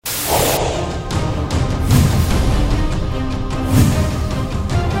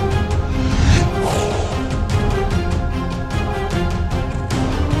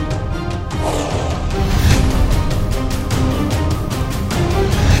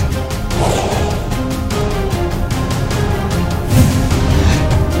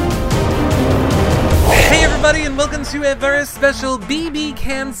to a very special BB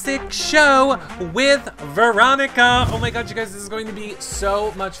Can Sick show with Veronica. Oh my god, you guys, this is going to be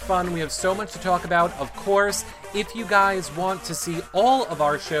so much fun. We have so much to talk about. Of course, if you guys want to see all of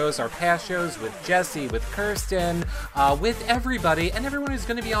our shows, our past shows with Jesse, with Kirsten, with everybody, and everyone who's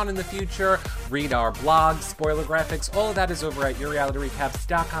going to be on in the future, read our blog, spoiler graphics, all of that is over at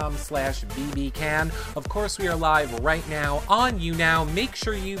yourrealityrecaps.com/bbcan. Of course, we are live right now on YouNow. Make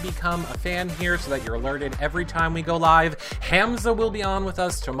sure you become a fan here so that you're alerted every time we go live. Hamza will be on with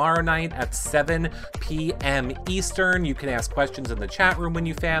us tomorrow night at 7 p.m. Eastern. You can ask questions in the chat room when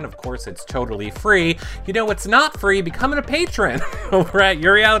you fan. Of course, it's totally free. You know what's not free? Becoming a patron over at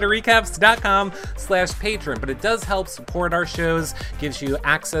yourrealityrecaps.com/patron. But it does help support our shows, gives you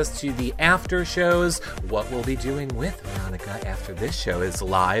access to the after shows, what we'll be doing with Veronica after this show is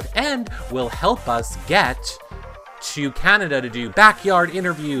live, and will help us get to Canada to do backyard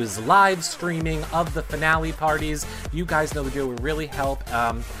interviews, live streaming of the finale parties. You guys know the deal. We really help.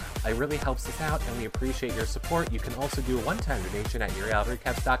 It really helps us out, and we appreciate your support. You can also do a one-time donation at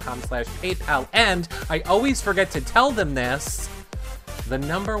yourrealityrecaps.com/PayPal. And I always forget to tell them this. The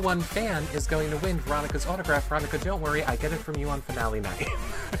number one fan is going to win Veronica's autograph. Veronica, don't worry. I get it from you on finale night.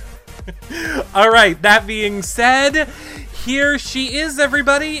 All right, that being said, here she is,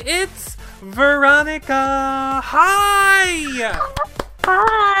 everybody. It's Veronica. Hi!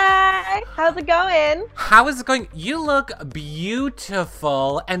 Hi! How's it going? How is it going? You look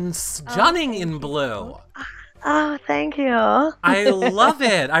beautiful and stunning in blue. Oh, thank you. I love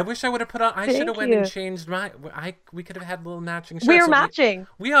it. I wish I would have put on. I should have went you. and changed my. We could have had a little matching shirts. We're matching.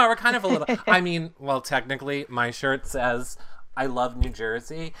 We are. We're kind of a little. I mean, well, technically, my shirt says I love New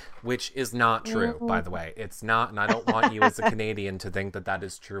Jersey, which is not true, by the way. It's not, and I don't want you as a Canadian to think that that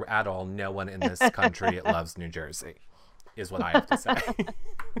is true at all. No one in this country loves New Jersey, is what I have to say.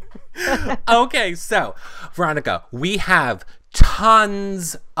 Okay, so, Veronica, we have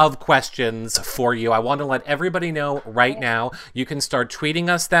tons of questions for you. I want to let everybody know right now. You can start tweeting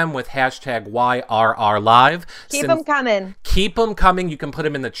us them with hashtag YRRLive. Keep them coming. Keep them coming. You can put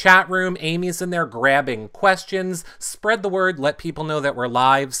them in the chat room. Amy's in there grabbing questions. Spread the word. Let people know that we're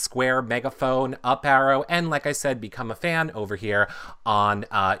live. Square, megaphone, up arrow. And like I said, become a fan over here on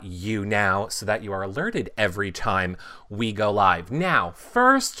YouNow so that you are alerted every time we go live. Now,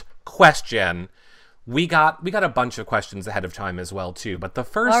 first question. We got a bunch of questions ahead of time as well, too. But the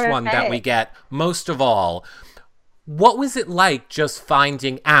first one that we get most of all, what was it like just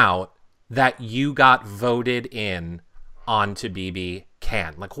finding out that you got voted in onto BB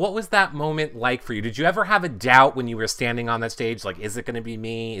Can? Like, what was that moment like for you? Did you ever have a doubt when you were standing on that stage? Like, is it going to be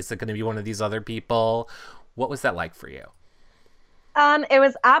me? Is it going to be one of these other people? What was that like for you? It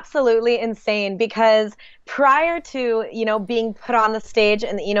was absolutely insane because prior to, being put on the stage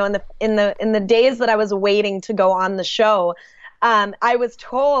and, in the days that I was waiting to go on the show, I was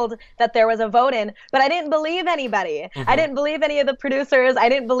told that there was a vote-in, but I didn't believe anybody. I didn't believe any of the producers. I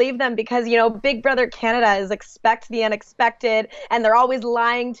didn't believe them because, Big Brother Canada is expect the unexpected, and they're always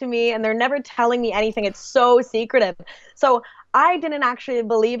lying to me, and they're never telling me anything. It's so secretive. So I didn't actually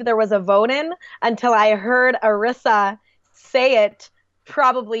believe there was a vote-in until I heard Arissa say it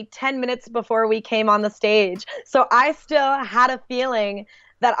probably 10 minutes before we came on the stage. So I still had a feeling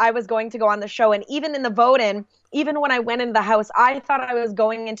that I was going to go on the show. And even in the vote-in, even when I went in the house, I thought I was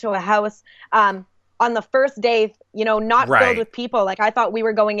going into a house on the first day, not filled with people. Like, I thought we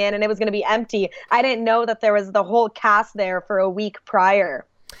were going in and it was going to be empty. I didn't know that there was the whole cast there for a week prior.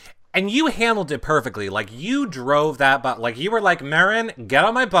 And you handled it perfectly. Like, you drove that, but like, you were like, Marin, get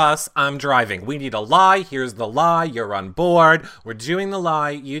on my bus. I'm driving. We need a lie. Here's the lie. You're on board. We're doing the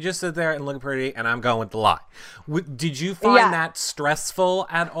lie. You just sit there and look pretty, and I'm going with the lie. Did you find that stressful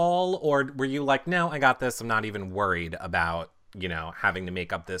at all? Or were you like, no, I got this. I'm not even worried about, having to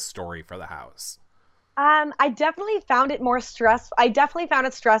make up this story for the house? I definitely found it more stressful. I definitely found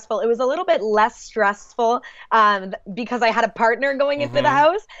it stressful. It was a little bit less stressful because I had a partner going into the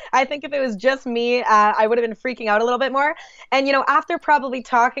house. I think if it was just me, I would have been freaking out a little bit more. And, after probably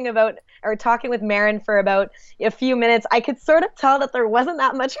talking with Marin for about a few minutes, I could sort of tell that there wasn't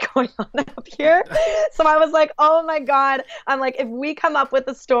that much going on up here. So I was like, oh my God. I'm like, if we come up with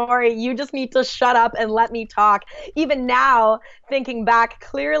a story, you just need to shut up and let me talk. Even now, thinking back,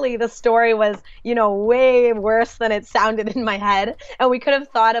 clearly the story was, way worse than it sounded in my head. And we could have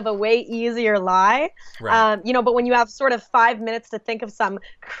thought of a way easier lie. Right. But when you have sort of 5 minutes to think of some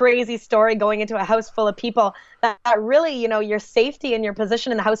crazy story going into a house full of people that really, your safety and your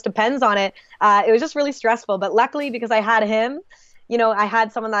position in the house depends on it. It was just really stressful. But luckily, because I had him, I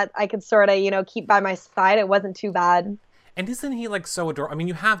had someone that I could sort of, keep by my side. It wasn't too bad. And isn't he like so adorable? I mean,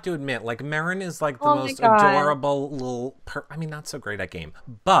 you have to admit, like Marin is like the Oh my most God. adorable little. I mean, not so great at game,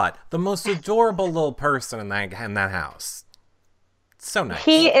 but the most adorable little person in that house. So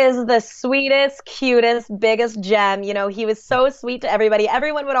He nice. is the sweetest, cutest, biggest gem. He was so sweet to everybody.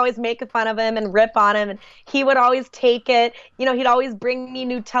 Everyone would always make fun of him and rip on him, and he would always take it. He'd always bring me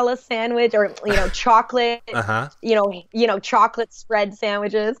Nutella sandwich or chocolate, Uh huh. chocolate spread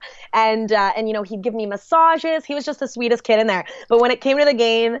sandwiches, and he'd give me massages. He was just the sweetest kid in there. But when it came to the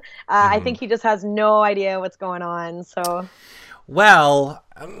game, I Hmm. think he just has no idea what's going on. So Well,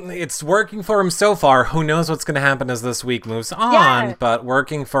 it's working for him so far. Who knows what's going to happen as this week moves on? yeah, But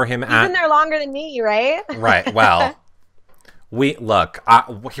working for him he's been at there longer than me, right? right. Well, we look.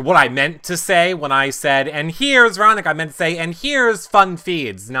 What I meant to say when I said, "And here's Veronica," I meant to say, "And here's fun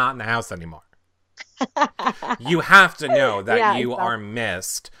feeds." Not in the house anymore. You have to know that Yeah, you are exactly.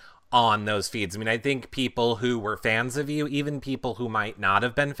 missed on those feeds. I mean, I think people who were fans of you, even people who might not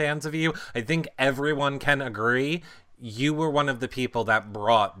have been fans of you, I think everyone can agree you were one of the people that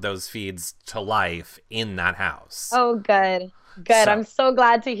brought those feeds to life in that house. Oh, good. Good. So, I'm so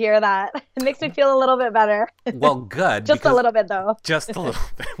glad to hear that. It makes me feel a little bit better. well, good, Just a because little bit, though. just a little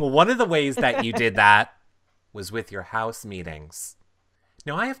bit. Well, one of the ways that you did that was with your house meetings.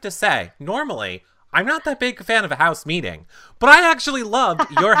 Now, I have to say, normally, I'm not that big a fan of a house meeting, but I actually loved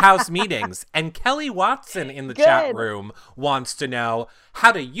your house meetings. And Kelly Watson in the chat Good. room wants to know,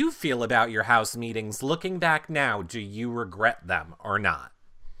 how do you feel about your house meetings? Looking back now, do you regret them or not?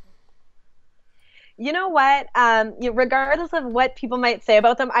 You know what? Regardless of what people might say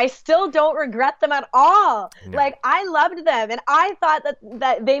about them, I still don't regret them at all. No. Like I loved them, and I thought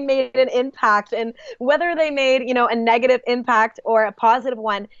that they made an impact. And whether they made a negative impact or a positive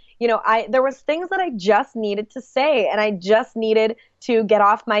one, I there was things that I just needed to say, and I just needed to get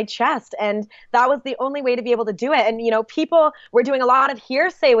off my chest, and that was the only way to be able to do it. And people were doing a lot of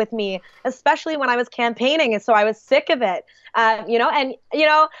hearsay with me, especially when I was campaigning, and so I was sick of it. And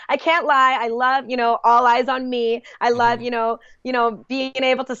I can't lie. I love, all eyes on me. I love, Hmm. being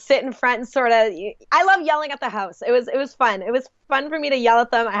able to sit in front and sort of. I love yelling at the house. It was fun. It was fun for me to yell at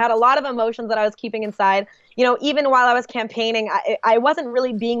them. I had a lot of emotions that I was keeping inside. Even while I was campaigning, I wasn't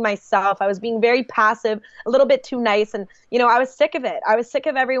really being myself. I was being very passive, a little bit too nice, and I was sick of it. I was sick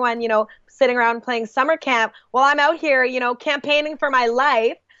of everyone, sitting around playing summer camp while I'm out here, campaigning for my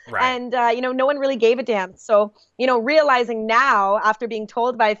life. Right. And no one really gave a damn. So realizing now after being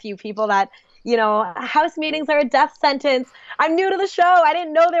told by a few people that house meetings are a death sentence. I'm new to the show. I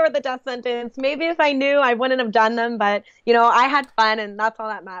didn't know they were the death sentence. Maybe if I knew, I wouldn't have done them. But I had fun, and that's all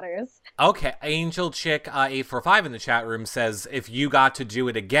that matters. Okay, Angel Chick 845 in the chat room says, if you got to do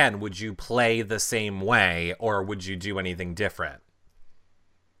it again, would you play the same way or would you do anything different?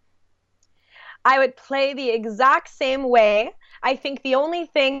 I would play the exact same way. I think the only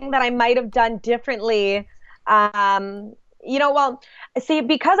thing that I might have done differently, well, see,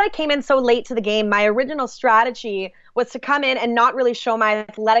 because I came in so late to the game, my original strategy was to come in and not really show my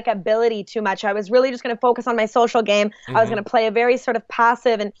athletic ability too much. I was really just going to focus on my social game. I was Hmm. going to play a very sort of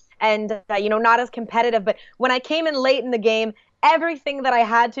passive and not as competitive. But when I came in late in the game, everything that I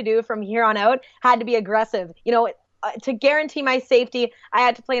had to do from here on out had to be aggressive. To guarantee my safety, I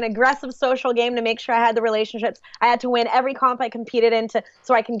had to play an aggressive social game to make sure I had the relationships. I had to win every comp I competed in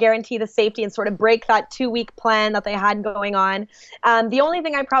so I can guarantee the safety and sort of break that 2 week plan that they had going on. The only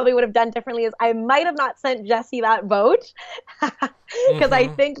thing I probably would have done differently is I might have not sent Jesse that vote because I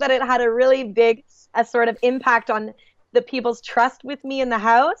Hmm. think that it had a really big a sort of impact on the people's trust with me in the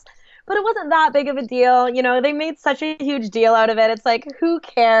house. But it wasn't that big of a deal. They made such a huge deal out of it. It's like, who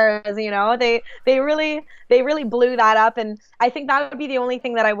cares? They really blew that up. And I think that would be the only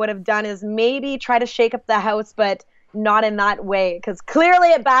thing that I would have done is maybe try to shake up the house, but not in that way. Because clearly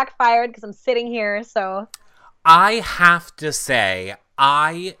it backfired because I'm sitting here. So I have to say,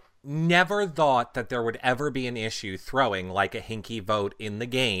 I never thought that there would ever be an issue throwing like a hinky vote in the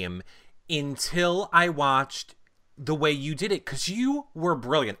game until I watched the way you did it, because you were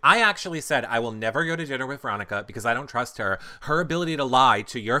brilliant. I actually said I will never go to dinner with Veronica because I don't trust her. Her ability to lie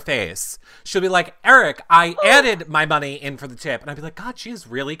to your face. She'll be like, Eric, I added my money in for the tip. And I'd be like, God, she's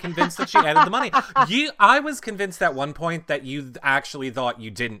really convinced that she added the money. I was convinced at one point that you actually thought you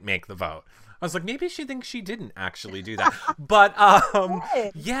didn't make the vote. I was like, maybe she thinks she didn't actually do that. But,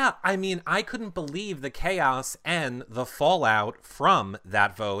 good. yeah, I mean, I couldn't believe the chaos and the fallout from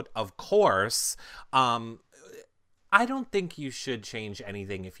that vote. Of course, I don't think you should change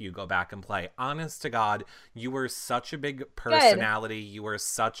anything if you go back and play. Honest to God, you were such a big Good. personality. You were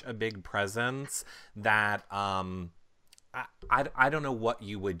such a big presence that I don't know what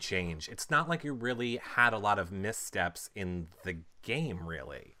you would change. It's not like you really had a lot of missteps in the game,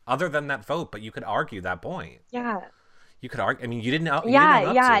 really, other than that vote. But you could argue that point. Yeah. You could argue. I mean, you didn't own up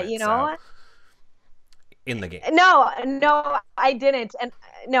Yeah, to it, you know. so, in the game. No, I didn't. And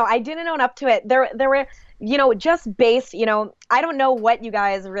no, I didn't own up to it. There were, just based, I don't know what you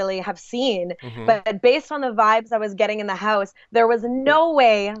guys really have seen, but based on the vibes I was getting in the house, there was no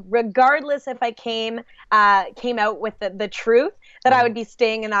way, regardless if I came out with the truth, that I would be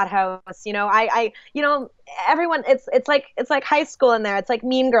staying in that house. Everyone, it's like high school in there. It's like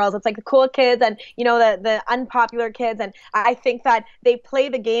Mean Girls. It's like the cool kids and, the unpopular kids. And I think that they play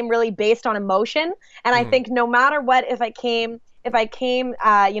the game really based on emotion. And I think no matter what, if I came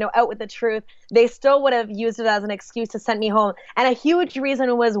out with the truth, they still would have used it as an excuse to send me home. And a huge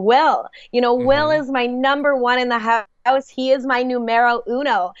reason was Will. Will is my number one in the house. He is my numero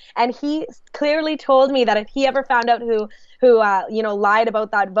uno. And he clearly told me that if he ever found out who lied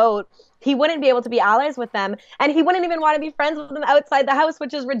about that vote, he wouldn't be able to be allies with them. And he wouldn't even want to be friends with them outside the house,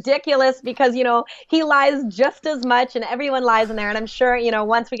 which is ridiculous because, he lies just as much and everyone lies in there. And I'm sure,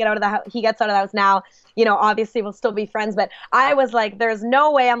 once we get out of the house, he gets out of the house now, obviously we'll still be friends. But I was like, there's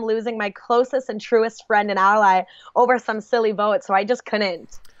no way I'm losing my closest and truest friend and ally over some silly vote. So I just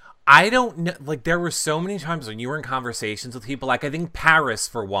couldn't. I don't know. Like, there were so many times when you were in conversations with people, like, I think Paris,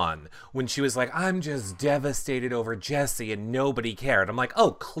 for one, when she was like, I'm just devastated over Jesse and nobody cared. I'm like,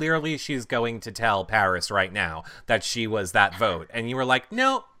 oh, clearly she's going to tell Paris right now that she was that vote. And you were like,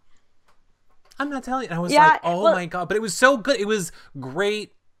 no, I'm not telling you. And I was like, oh my God. But it was so good. It was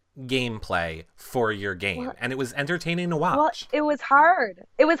great gameplay for your game, and it was entertaining to watch. Well, it was hard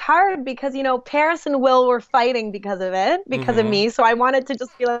because Paris and Will were fighting because of me, so I wanted to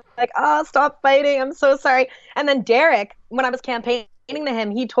just be like, oh, stop fighting, I'm so sorry. And then Derek, when I was campaigning to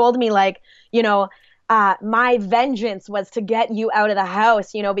him, he told me like, my vengeance was to get you out of the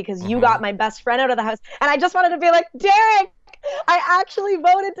house, because you got my best friend out of the house. And I just wanted to be like, Derek, I actually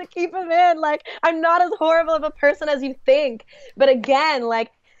voted to keep him in. Like, I'm not as horrible of a person as you think. But again,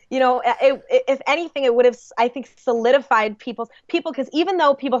 like, if anything, it would have, I think, solidified people, because even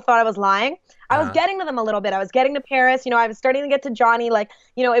though people thought I was lying, I was getting to them a little bit. I was getting to Paris, I was starting to get to Johnny. Like,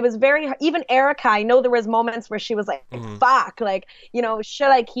 it was very, even Erica, I know there was moments where she was like, fuck, like,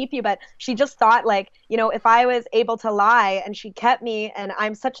 should I keep you? But she just thought like, if I was able to lie and she kept me and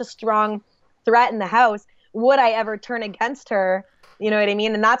I'm such a strong threat in the house, would I ever turn against her? You know what I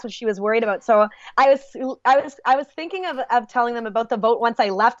mean? And that's what she was worried about. So I was thinking of telling them about the vote once I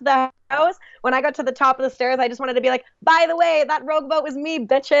left the house. When I got to the top of the stairs, I just wanted to be like, by the way, that rogue vote was me,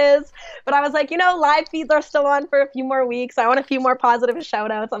 bitches. But I was like, live feeds are still on for a few more weeks. I want a few more positive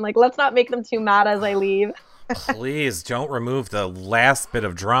shout outs. I'm like, let's not make them too mad as I leave. Please don't remove the last bit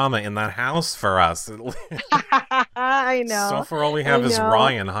of drama in that house for us. I know. So far all we have is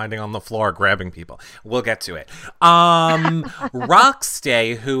Ryan hiding on the floor grabbing people. We'll get to it.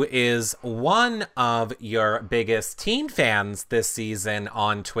 Rockstay, who is one of your biggest teen fans this season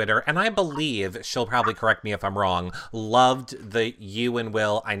on Twitter, and I believe, she'll probably correct me if I'm wrong, loved the You and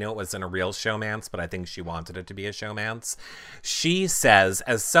Will. I know it wasn't a real showmance, but I think she wanted it to be a showmance. She says,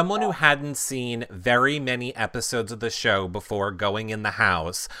 as someone who hadn't seen very many episodes of the show before going in the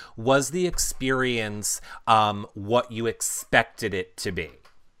house, was the experience what you expected it to be?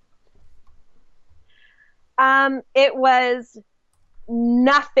 It was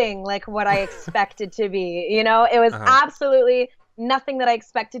nothing like what I expected to be. It was absolutely nothing that I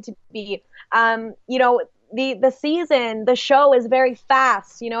expected to be. The season, the show is very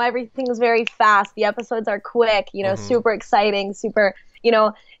fast. Everything's very fast. The episodes are quick. Super exciting, super.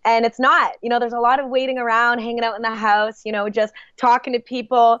 And it's not, there's a lot of waiting around, hanging out in the house, just talking to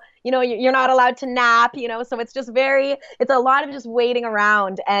people, you're not allowed to nap, so it's a lot of just waiting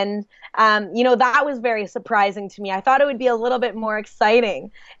around. And, that was very surprising to me. I thought it would be a little bit more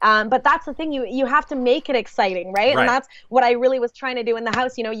exciting. But that's the thing, you have to make it exciting, right? And that's what I really was trying to do in the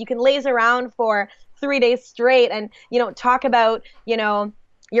house. You can laze around for 3 days straight and, talk about,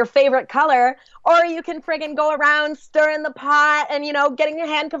 your favorite color, or you can friggin' go around stirring the pot and, getting your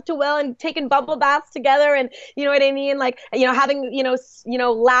handcuffed to Will and taking bubble baths together and, you know what I mean? Like, having,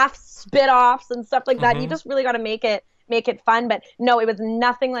 laugh spit offs and stuff like that. You just really got to make it fun. But no, it was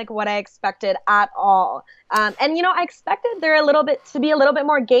nothing like what I expected at all. And, I expected there to be a little bit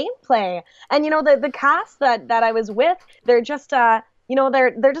more gameplay. And, the cast that I was with, they're just,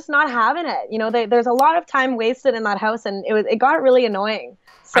 they're just not having it. There's a lot of time wasted in that house, and it got really annoying.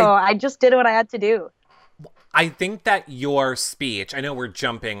 So I just did what I had to do. I think that your speech, I know we're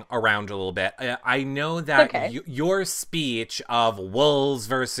jumping around a little bit. I know that Okay. your speech of wolves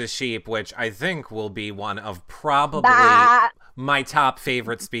versus sheep, which I think will be one of probably Bah. my top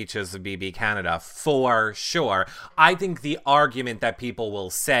favorite speeches of BB Canada, for sure. I think the argument that people will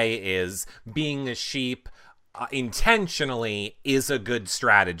say is being a sheep intentionally is a good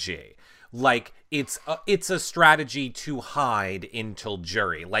strategy. Like it's a strategy to hide until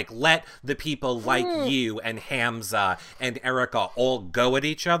jury. Like let the people like you and Hamza and Erica all go at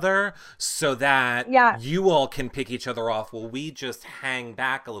each other so that Yeah, you all can pick each other off while we just hang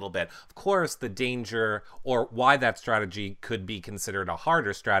back a little bit. Of course, the danger or why that strategy could be considered a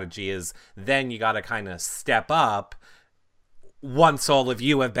harder strategy is then you got to kind of step up once all of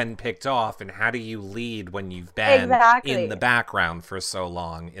you have been picked off, and how do you lead when you've been in the exactly. background for so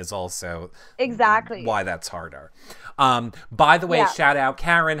long is also Exactly. why that's harder. By the way, Yeah. shout out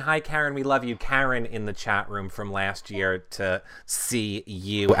Karen. Hi, Karen. We love you. Karen in the chat room from last year to see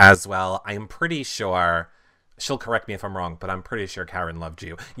you as well. I'm pretty sure she'll correct me if I'm wrong, but I'm pretty sure Karen loved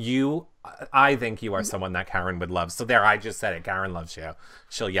you. I think you are someone that Karen would love. So there, I just said it. Karen loves you.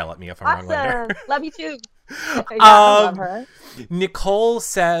 She'll yell at me if I'm wrong later. Awesome. Love you too. Yeah, I love Um, her. Nicole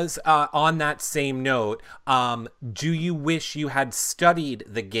says, on that same note, do you wish you had studied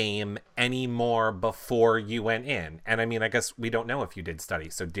the game any more before you went in? And I mean, I guess we don't know if you did study.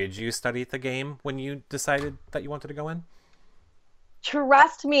 So did you study the game when you decided that you wanted to go in?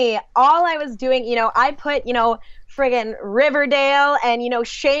 Trust me, all I was doing, I put, friggin' Riverdale and,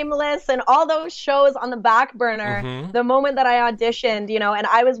 Shameless and all those shows on the back burner Mm-hmm. the moment that I auditioned, and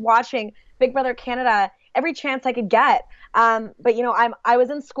I was watching Big Brother Canada every chance I could get. But I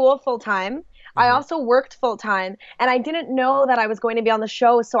was in school full time. I Mm-hmm. also worked full time and I didn't know that I was going to be on the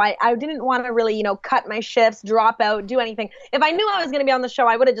show. So I didn't want to really, cut my shifts, drop out, do anything. If I knew I was going to be on the show,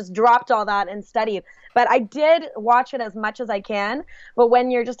 I would have just dropped all that and studied. But I did watch it as much as I can. But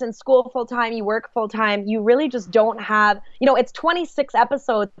when you're just in school full time, you work full time, you really just don't have, it's 26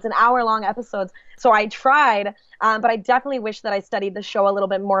 episodes, an hour long episodes. So I tried, but I definitely wish that I studied the show a little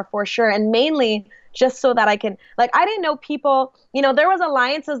bit more for sure. And mainly just so that I can, like, I didn't know people, there was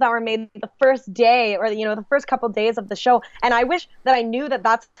alliances that were made the first day or, the first couple days of the show. And I wish that I knew that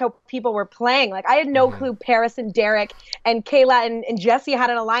that's how people were playing. Like, I had no Mm-hmm. clue Paris and Derek and Kayla and Jesse had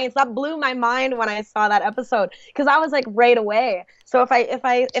an alliance. That blew my mind when I saw that episode because I was like right away. So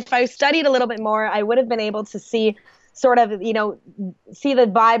if I studied a little bit more, I would have been able to see sort of, see the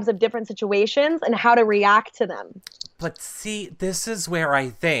vibes of different situations and how to react to them. But see, this is where I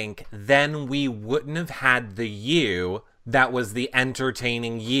think then we wouldn't have had the you that was the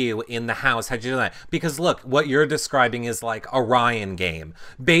entertaining you in the house had you done that. Because look, what you're describing is like a Ryan game.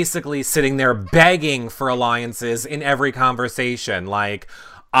 Basically sitting there begging for alliances in every conversation. Like,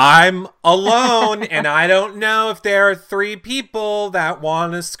 I'm alone and I don't know if there are three people that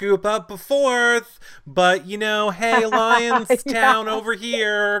want to scoop up a fourth, but hey, Lions Yeah. Town over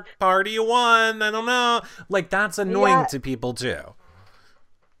here, party of one, I don't know. Like, that's annoying Yeah. to people too.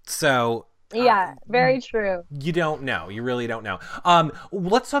 So, Yeah. Very true. you don't know. You really don't know.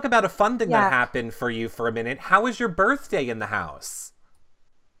 Let's talk about a fun thing that Yeah. happened for you for a minute. How was your birthday in the house?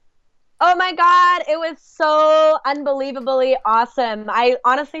 Oh my God, it was so unbelievably awesome. I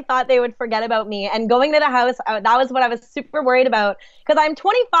honestly thought they would forget about me. And going to the house, that was what I was super worried about because I'm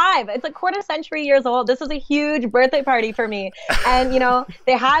 25. It's a quarter century years old. This was a huge birthday party for me. And,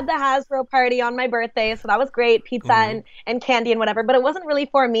 they had the Hasbro party on my birthday. So that was great, pizza Mm-hmm. and candy and whatever. But it wasn't really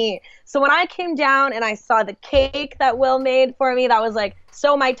for me. So when I came down and I saw the cake that Will made for me, that was like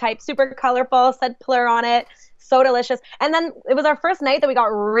so my type, super colorful, said Plur on it. So delicious. And then it was our first night that we got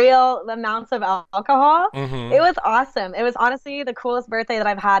real amounts of alcohol. Mm-hmm. It was awesome. It was honestly the coolest birthday that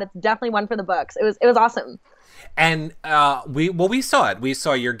I've had. It's definitely one for the books. It was awesome. And we saw it. We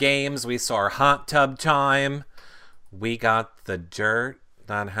saw your games. We saw our hot tub time. We got the dirt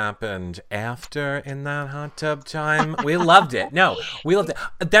that happened after in that hot tub time. We loved it. No, we loved it.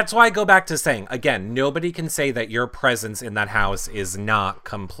 That's why I go back to saying, again, nobody can say that your presence in that house is not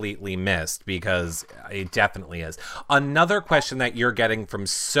completely missed because it definitely is. Another question that you're getting from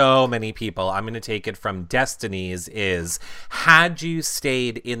so many people, I'm going to take it from Destiny's, is had you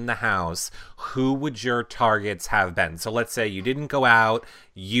stayed in the house, who would your targets have been? So let's say you didn't go out,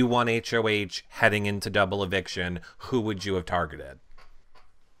 you won HOH heading into double eviction. Who would you have targeted?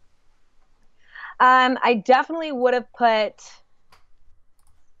 I definitely would have put.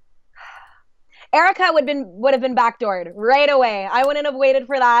 Erica would have been backdoored right away. I wouldn't have waited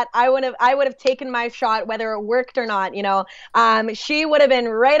for that. I would have taken my shot whether it worked or not, you know. She would have been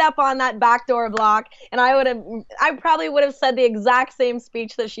right up on that backdoor block, and I probably would have said the exact same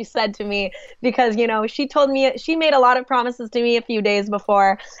speech that she said to me, because, you know, she made a lot of promises to me a few days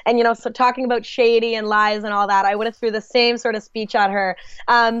before, and, you know, so talking about shady and lies and all that, I would have threw the same sort of speech at her.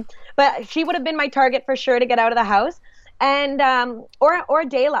 But she would have been my target for sure to get out of the house. And or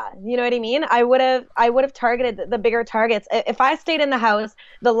Dela, you know what I mean? I would have targeted the bigger targets. If I stayed in the house,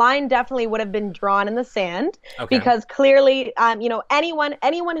 the line definitely would have been drawn in the sand, because clearly, you know, anyone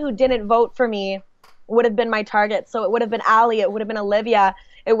who didn't vote for me would have been my target. So it would have been Ali, it would have been Olivia,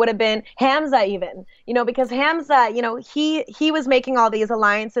 it would have been Hamza even, you know, because Hamza, you know, he was making all these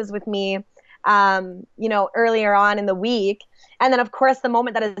alliances with me, you know, earlier on in the week, and then of course the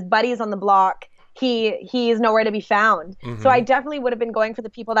moment that his buddy's on the block, he is nowhere to be found. So I definitely would have been going for the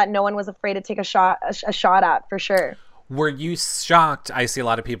people that no one was afraid to take a shot at, for sure. Were you shocked? I see a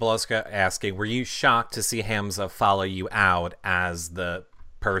lot of people asking, were you shocked to see Hamza follow you out as the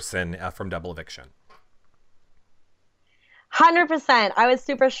person from Double Eviction? 100%. I was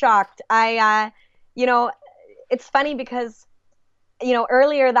super shocked. You know, it's funny because, you know,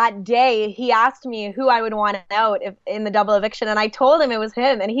 earlier that day, he asked me who I would want out in the Double Eviction, and I told him it was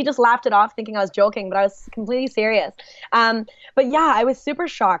him, and he just laughed it off thinking I was joking, but I was completely serious. But yeah, I was super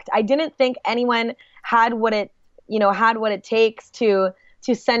shocked. I didn't think anyone had what it takes to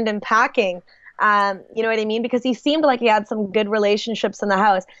send him packing. You know what I mean? Because he seemed like he had some good relationships in the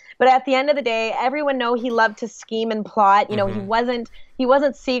house. But at the end of the day, everyone know he loved to scheme and plot. You know, he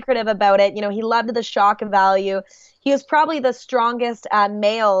wasn't secretive about it. You know, he loved the shock value. He was probably the strongest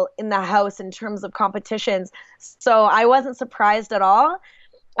male in the house in terms of competitions. So I wasn't surprised at all.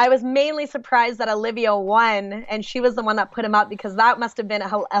 I was mainly surprised that Olivia won, and she was the one that put him up, because that must have been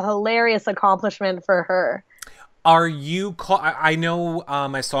a hilarious accomplishment for her. Are you I know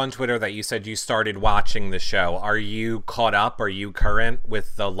I saw on Twitter that you said you started watching the show. Are you caught up? Are you current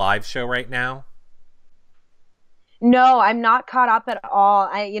with the live show right now? No, I'm not caught up at all.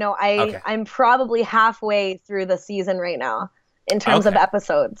 I'm probably halfway through the season right now in terms of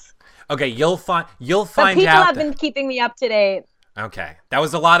episodes. Okay, you'll find but people have been keeping me up to date. Okay. That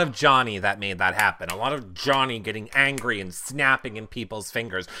was a lot of Johnny that made that happen. A lot of Johnny getting angry and snapping in people's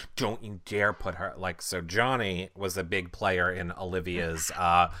fingers. Don't you dare put her... So Johnny was a big player in Olivia's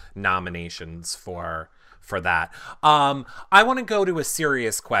nominations for that. I want to go to a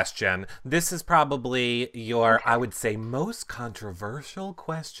serious question. This is probably your, I would say, most controversial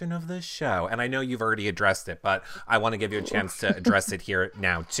question of the show. And I know you've already addressed it, but I want to give you a chance to address it here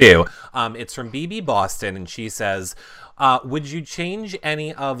now, too. It's from BB Boston, and she says... would you change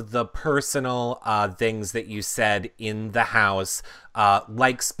any of the personal things that you said in the house,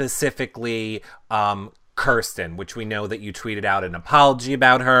 like specifically Kirsten, which we know that you tweeted out an apology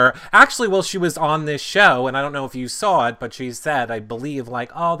about her? Actually, well, she was on this show, and I don't know if you saw it, but she said, I believe, like,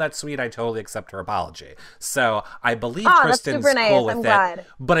 oh, that's sweet, I totally accept her apology. So I believe Kirsten's that's super nice. cool with I'm it. glad.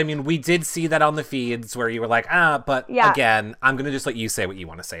 But I mean, we did see that on the feeds where you were like, but again, I'm going to just let you say what you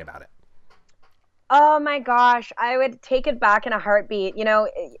want to say about it. Oh my gosh, I would take it back in a heartbeat. You know,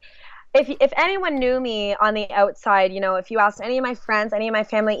 if anyone knew me on the outside, you know, if you asked any of my friends, any of my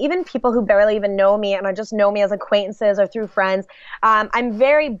family, even people who barely even know me and just know me as acquaintances or through friends, I'm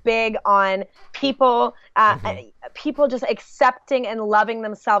very big on people just accepting and loving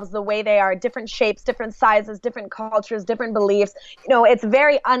themselves the way they are, different shapes, different sizes, different cultures, different beliefs. You know, it's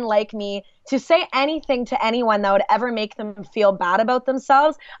very unlike me to say anything to anyone that would ever make them feel bad about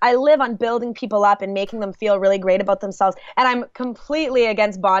themselves. I live on building people up and making them feel really great about themselves. And I'm completely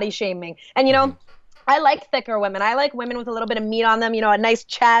against body shaming. And, you know, I like thicker women. I like women with a little bit of meat on them, you know, a nice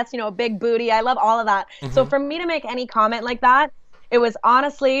chest, you know, a big booty. I love all of that. So for me to make any comment like that, it was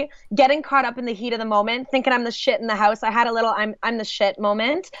honestly getting caught up in the heat of the moment, thinking I'm the shit in the house. I had a little I'm the shit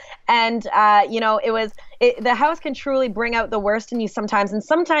moment. And, you know, the house can truly bring out the worst in you sometimes. And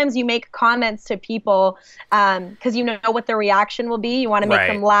sometimes you make comments to people because you know what their reaction will be. You want to make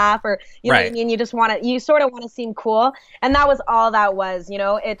them laugh, or, you know what I mean? You sort of want to seem cool. And that was all that was, you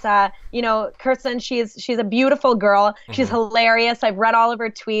know. It's, you know, Kirsten, she's a beautiful girl. She's hilarious. I've read all of her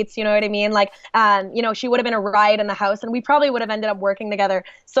tweets, you know what I mean? Like, you know, she would have been a riot in the house, and we probably would have ended up working together.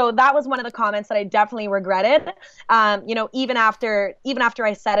 So that was one of the comments that I definitely regretted, you know, even after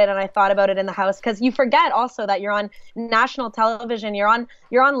I said it and I thought about it in the house, because you forget forget also that you're on national television, you're on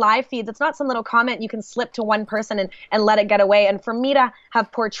live feeds. It's not some little comment you can slip to one person and let it get away. And for me to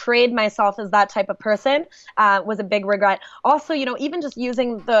have portrayed myself as that type of person was a big regret. Also, you know, even just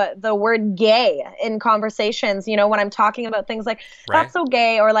using the word gay in conversations, you know, when I'm talking about things like that's so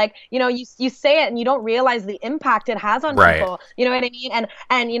gay, or like, you know, you say it and you don't realize the impact it has on people. You know what I mean?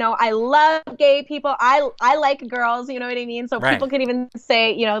 And you know, I love gay people. I like girls, you know what I mean? So people can even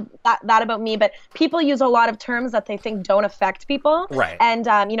say, you know, that about me, but people use a lot of terms that they think don't affect people.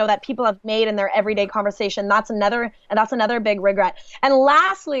 And you know, that people have made in their everyday conversation. That's another big regret. And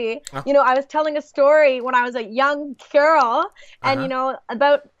lastly, you know, I was telling a story when I was a young girl, and you know,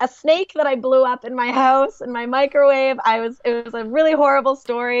 about a snake that I blew up in my house in my microwave. It was a really horrible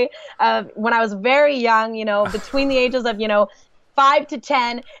story when I was very young, you know, between the ages of, you know, 5 to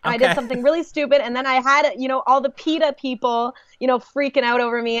 10, and I did something really stupid, and then I had, you know, all the PETA people, you know, freaking out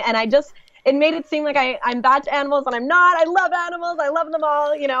over me, and it made it seem like I'm bad to animals, and I'm not. I love animals. I love them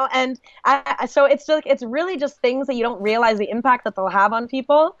all, you know, and so it's really just things that you don't realize the impact that they'll have on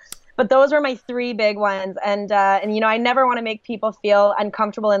people. But those are my 3 big ones, and you know, I never want to make people feel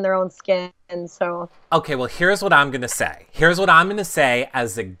uncomfortable in their own skin. So okay, well, here's what I'm gonna say. Here's what I'm gonna say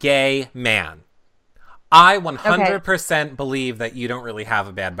as a gay man. I 100% believe that you don't really have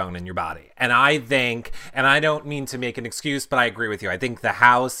a bad bone in your body. And I think, and I don't mean to make an excuse, but I agree with you. I think the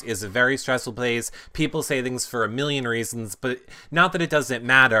house is a very stressful place. People say things for a million reasons, but not that it doesn't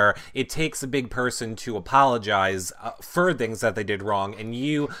matter. It takes a big person to apologize for things that they did wrong. And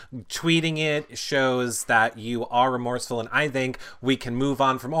you tweeting it shows that you are remorseful. And I think we can move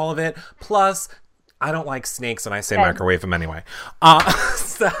on from all of it. Plus, I don't like snakes, and I say microwave them anyway.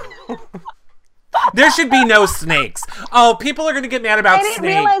 So... There should be no snakes. Oh, people are going to get mad about snakes. I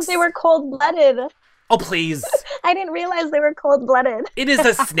didn't realize they were cold-blooded. Oh, please. I didn't realize they were cold-blooded. It is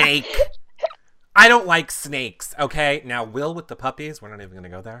a snake. I don't like snakes, okay? Now, Will with the puppies, we're not even going to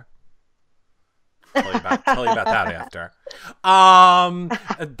go there. Tell you about that after.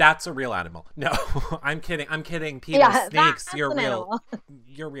 That's a real animal. No, I'm kidding. Peter, snakes, you're real.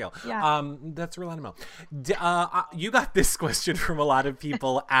 You're real. Yeah. That's a real animal. You got this question from a lot of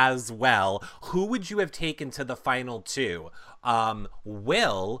people as well. Who would you have taken to the final 2?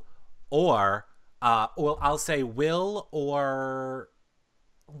 Will or well, I'll say Will, or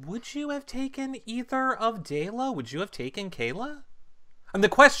would you have taken either of Dayla? Would you have taken Kayla? And the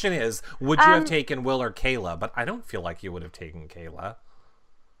question is, would you have taken Will or Kayla? But I don't feel like you would have taken Kayla.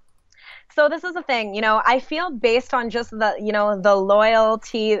 So this is the thing, you know, I feel based on just the, you know, the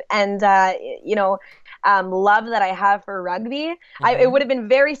loyalty and, you know, love that I have for rugby, it would have been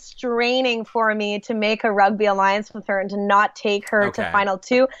very straining for me to make a rugby alliance with her and to not take her to final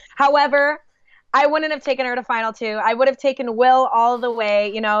 2. However, I wouldn't have taken her to final 2. I would have taken Will all the way.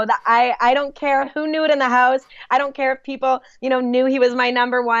 You know, I don't care who knew it in the house. I don't care if people, you know, knew he was my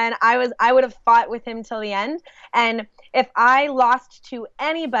number 1. I would have fought with him till the end. And if I lost to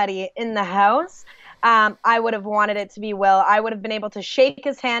anybody in the house, I would have wanted it to be Will. I would have been able to shake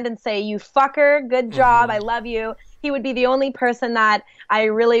his hand and say, "You fucker, good job. I love you." He would be the only person that I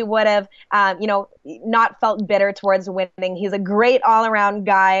really would have, you know, not felt bitter towards winning. He's a great all-around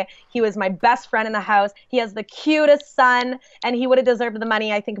guy. He was my best friend in the house. He has the cutest son, and he would have deserved the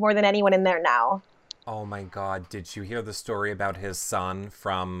money, I think, more than anyone in there now. Oh my God! Did you hear the story about his son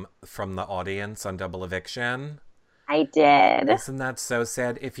from the audience on Double Eviction? I did. Isn't that so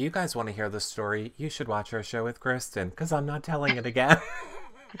sad? If you guys want to hear the story, you should watch our show with Kristen, because I'm not telling it again.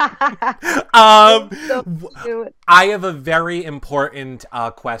 I have a very important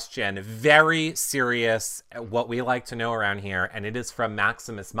question, very serious, what we like to know around here, and it is from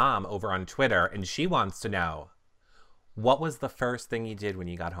Maximus Mom over on Twitter, and she wants to know, what was the first thing you did when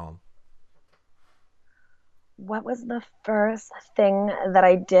you got home? What was the first thing that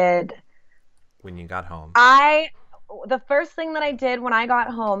I did when you got home? The first thing that I did when I got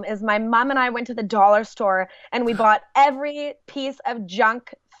home is my mom and I went to the dollar store and we bought every piece of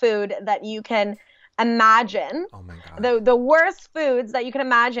junk food that you can imagine. Oh my God. The worst foods that you can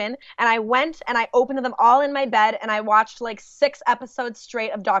imagine. And I went and I opened them all in my bed and I watched like 6 episodes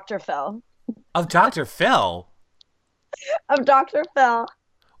straight of Dr. Phil. Of Dr. Phil? Of Dr. Phil.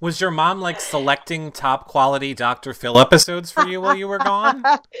 Was your mom like selecting top quality Dr. Phil episodes for you while you were gone?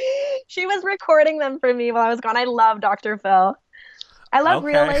 She was recording them for me while I was gone. I love Dr. Phil. I love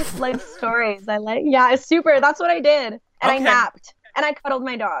real life stories. Yeah, it's super. That's what I did. And I napped and I cuddled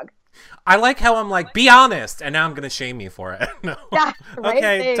my dog. I like how I'm like, be honest, and now I'm going to shame you for it. No. Yeah, right.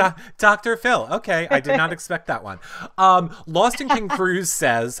 Okay, Dr. Phil. Okay, I did not expect that one. Lost in King Cruz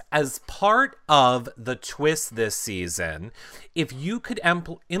says, as part of the twist this season, if you could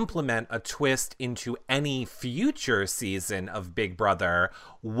implement a twist into any future season of Big Brother,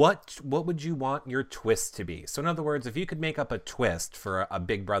 what would you want your twist to be? So in other words, if you could make up a twist for a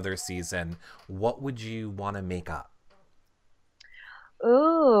Big Brother season, what would you want to make up?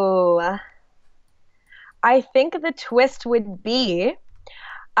 Ooh, I think the twist would be, if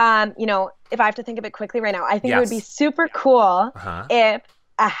I have to think of it quickly right now, I think it would be Yes. super cool Uh-huh. if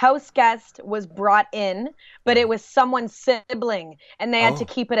a house guest was brought in, but it was someone's sibling and they had to Oh.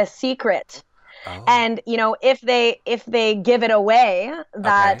 keep it a secret. Oh. And if they give it away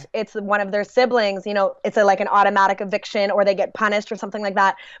that Okay. it's one of their siblings, it's like an automatic eviction or they get punished or something like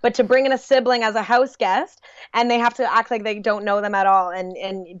that. But to bring in a sibling as a house guest and they have to act like they don't know them at all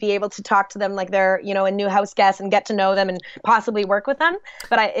and be able to talk to them like they're a new house guest and get to know them and possibly work with them.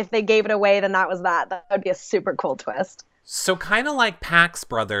 But if they gave it away, then that would be a super cool twist. So kind of like Pax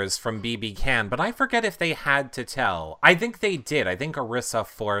Brothers from BB Can, but I forget if they had to tell. I think they did. I think Arissa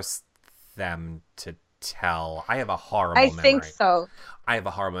forced them to tell. I have a horrible I memory. think so. I have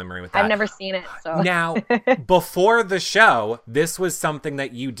a horrible memory with that. I've never seen it, so. Now, before the show, this was something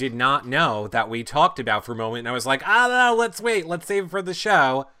that you did not know that we talked about for a moment. And I was like, no, let's wait. Let's save it for the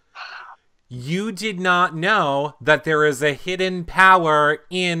show. You did not know that there is a hidden power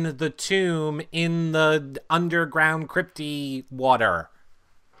in the tomb in the underground crypty water.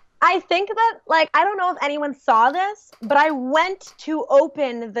 I think that, I don't know if anyone saw this, but I went to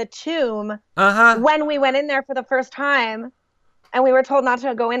open the tomb when we went in there for the first time, and we were told not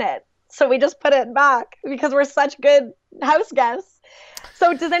to go in it. So we just put it back because we're such good house guests.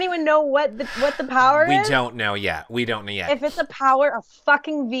 So does anyone know what the power is? We don't know yet. If it's a power of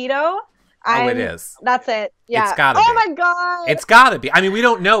fucking veto, it is. That's it. Yeah. It's gotta be. Oh my God. It's gotta be. I mean, we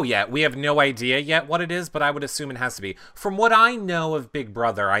don't know yet. We have no idea yet what it is, but I would assume it has to be. From what I know of Big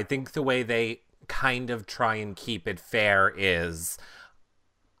Brother, I think the way they kind of try and keep it fair is,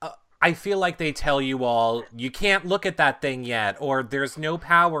 I feel like they tell you all, you can't look at that thing yet, or there's no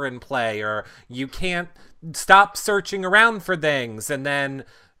power in play, or you can't stop searching around for things, and then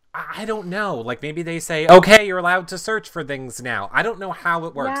I don't know. Like, maybe they say, okay, you're allowed to search for things now. I don't know how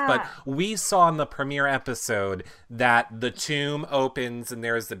it works, but we saw in the premiere episode that the tomb opens and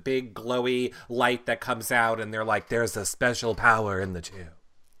there's a big glowy light that comes out and they're like, there's a special power in the tomb.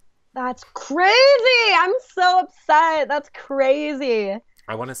 That's crazy. I'm so upset. That's crazy.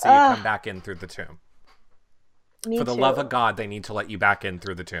 I want to see you come back in through the tomb. Me For the too. love of God, they need to let you back in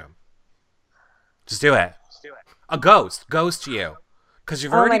through the tomb. Just do it. A ghost you. Because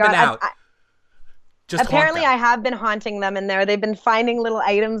you've already been out. Just apparently, I have been haunting them in there. They've been finding little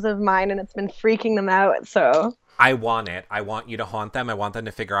items of mine, and it's been freaking them out. So I want it. I want you to haunt them. I want them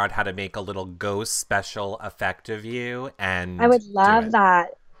to figure out how to make a little ghost special effect of you. And I would love that.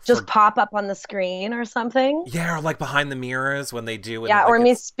 Just pop up on the screen or something. Yeah, or like behind the mirrors when they do. Yeah, or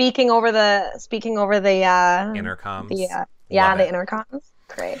me speaking over the intercoms. the intercoms.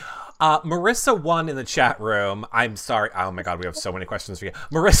 Great. Marissa won in the chat room. I'm sorry. Oh my God, we have so many questions for you.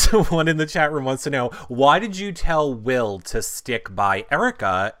 Marissa won in the chat room wants to know, why did you tell Will to stick by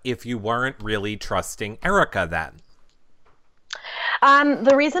Erica if you weren't really trusting Erica then?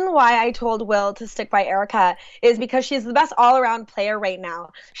 The reason why I told Will to stick by Erica is because she's the best all-around player right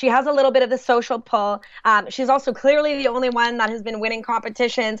now. She has a little bit of the social pull. She's also clearly the only one that has been winning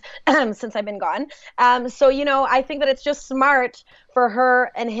competitions since I've been gone. So, I think that it's just smart for her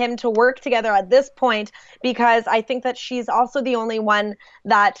and him to work together at this point, because I think that she's also the only one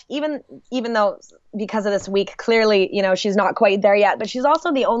that, even though because of this week, clearly, she's not quite there yet, but she's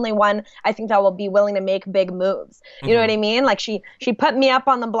also the only one I think that will be willing to make big moves. You know what I mean? Like she put me up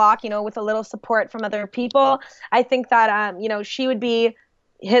on the block, with a little support from other people. I think that, she would be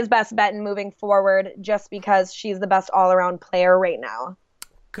his best bet in moving forward just because she's the best all-around player right now.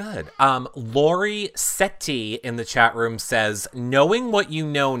 Good. Lori Setti in the chat room says, knowing what you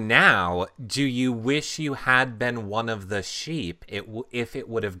know now, do you wish you had been one of the sheep if it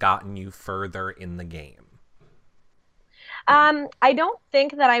would have gotten you further in the game? I don't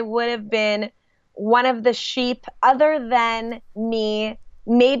think that I would have been one of the sheep other than me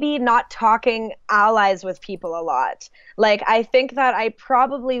maybe not talking allies with people a lot. Like, I think that I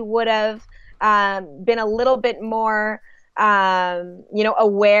probably would have been a little bit more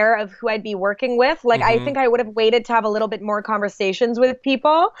aware of who I'd be working with. Like, I think I would have waited to have a little bit more conversations with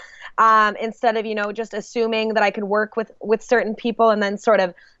people, instead of, just assuming that I could work with certain people and then sort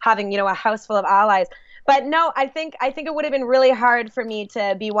of having, a house full of allies. But no, I think it would have been really hard for me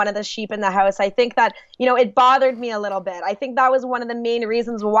to be one of the sheep in the house. I think that, it bothered me a little bit. I think that was one of the main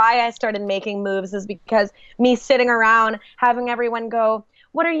reasons why I started making moves, is because me sitting around having everyone go,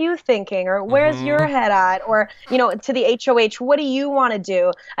 what are you thinking? Or where's your head at? Or, to the HOH, what do you want to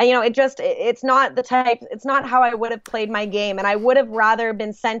do? And, it's not it's not how I would have played my game. And I would have rather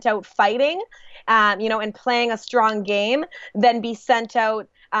been sent out fighting, and playing a strong game than be sent out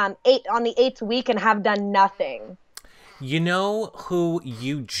on the eighth week and have done nothing. You know who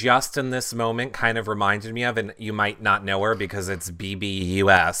you just in this moment kind of reminded me of, and you might not know her because it's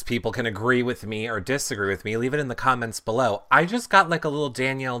BBUS. People can agree with me or disagree with me. Leave it in the comments below. I just got like a little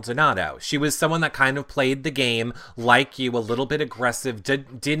Danielle Donato. She was someone that kind of played the game like you, a little bit aggressive,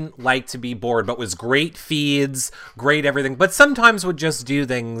 didn't like to be bored, but was great feeds, great everything, but sometimes would just do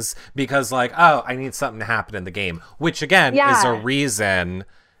things because like, oh, I need something to happen in the game, which again is a reason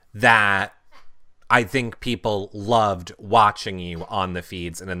that I think people loved watching you on the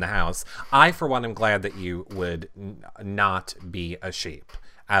feeds and in the house. I, for one, am glad that you would not be a sheep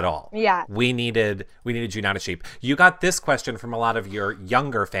at all. Yeah. We needed you not a sheep. You got this question from a lot of your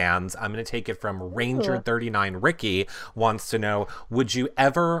younger fans. I'm going to take it from Ranger39. Ricky wants to know, would you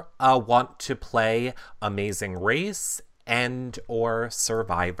ever want to play Amazing Race and or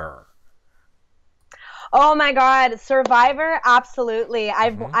Survivor? Oh my God, Survivor, absolutely.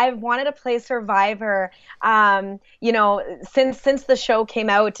 I've wanted to play Survivor, since the show came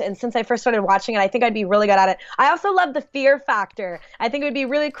out and since I first started watching it. I think I'd be really good at it. I also love the fear factor. I think it would be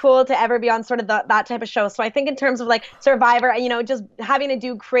really cool to ever be on sort of that type of show. So I think in terms of like Survivor, just having to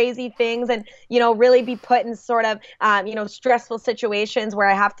do crazy things and, really be put in sort of, stressful situations where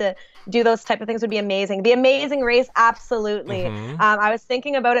I have to do those type of things would be amazing. The Amazing Race, absolutely. I was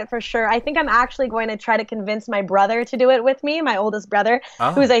thinking about it for sure. I think I'm actually going to try to convince my brother to do it with me, my oldest brother,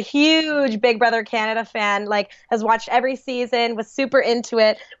 who's a huge Big Brother Canada fan, like has watched every season, was super into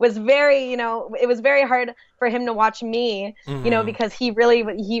it, was very, it was very hard for him to watch me, because he really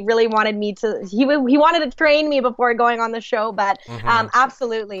wanted me to, he wanted to train me before going on the show. But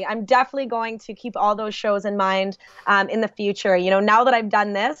absolutely, I'm definitely going to keep all those shows in mind in the future. Now that I've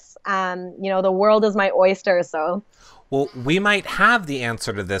done this, the world is my oyster. So. Well, we might have the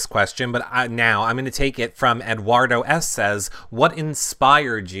answer to this question, but now I'm going to take it from Eduardo S. says, what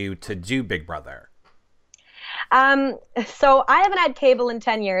inspired you to do Big Brother? So I haven't had cable in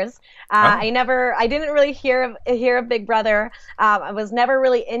 10 years. I didn't really hear of Big Brother. I was never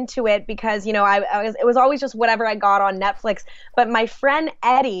really into it because, it was always just whatever I got on Netflix. But my friend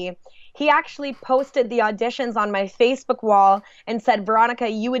Eddie, he actually posted the auditions on my Facebook wall and said, Veronica,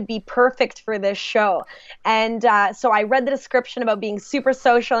 you would be perfect for this show. And so I read the description about being super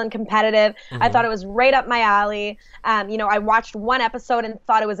social and competitive. I thought it was right up my alley. I watched one episode and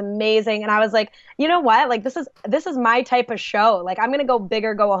thought it was amazing. And I was like, you know what? Like, this is my type of show. Like, I'm going to go big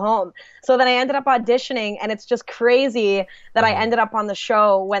or go home. So then I ended up auditioning, and it's just crazy that I ended up on the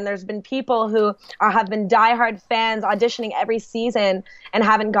show when there's been people who have been diehard fans auditioning every season and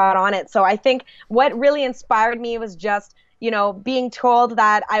haven't got on it. So I think what really inspired me was just, being told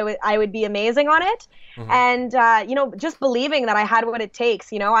that I would be amazing on it, and just believing that I had what it takes.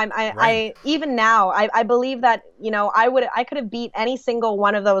 I even now I believe that I could have beat any single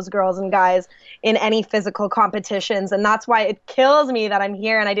one of those girls and guys in any physical competitions, and that's why it kills me that I'm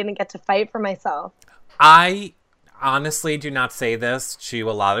here and I didn't get to fight for myself. I honestly do not say this to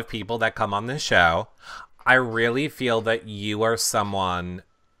a lot of people that come on this show. I really feel that you are someone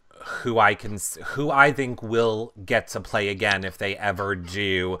who I think will get to play again if they ever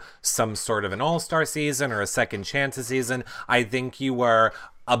do some sort of an all-star season or a second chances season. I think you were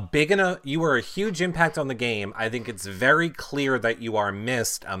a huge impact on the game. I think it's very clear that you are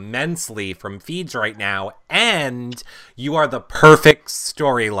missed immensely from feeds right now, and you are the perfect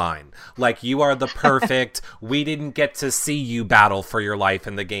storyline. Like, you are the perfect, we didn't get to see you battle for your life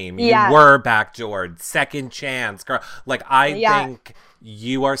in the game. You were backdoored, second chance, girl. Like, I think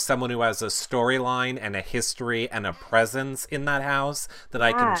you are someone who has a storyline and a history and a presence in that house that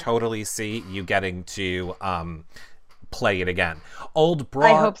I can totally see you getting to play it again. Old Broad,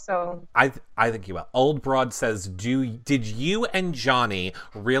 I hope so. I think you will. Old Broad says, did you and Johnny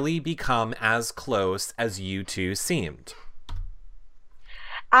really become as close as you two seemed?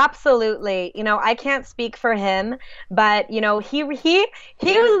 Absolutely. I can't speak for him, but he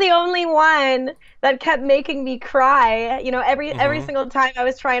was the only one that kept making me cry. Every single time I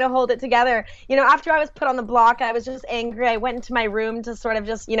was trying to hold it together. After I was put on the block, I was just angry. I went into my room to sort of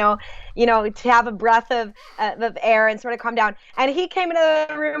just, to have a breath of air and sort of calm down. And he came into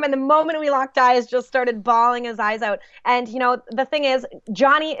the room, and the moment we locked eyes, just started bawling his eyes out. And the thing is,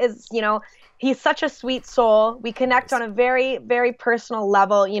 Johnny is, He's such a sweet soul. We connect on a very, very personal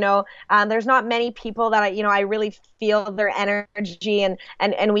level. There's not many people that I really feel their energy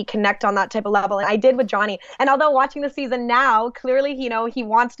and we connect on that type of level. And I did with Johnny. And although watching the season now, clearly, he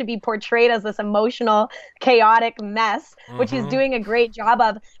wants to be portrayed as this emotional, chaotic mess, which he's doing a great job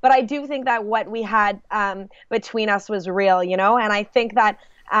of. But I do think that what we had between us was real, and I think that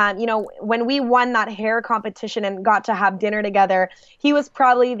when we won that hair competition and got to have dinner together, he was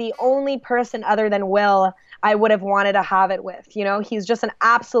probably the only person other than Will I would have wanted to have it with. He's just an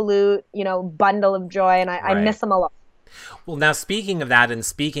absolute, bundle of joy, and I miss him a lot. Well, now, speaking of that and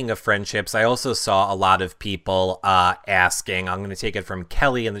speaking of friendships, I also saw a lot of people asking, I'm going to take it from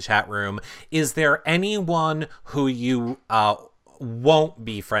Kelly in the chat room, is there anyone who you won't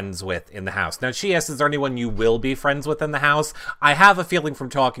be friends with in the house? Now, she asks, is there anyone you will be friends with in the house? I have a feeling from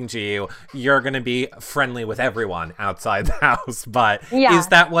talking to you, you're going to be friendly with everyone outside the house, but is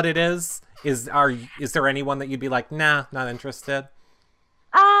that what it is? Is there anyone that you'd be like, nah, not interested?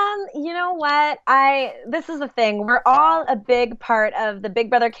 You know what? This is the thing. We're all a big part of the Big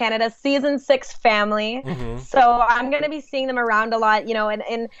Brother Canada season 6 family. So I'm going to be seeing them around a lot,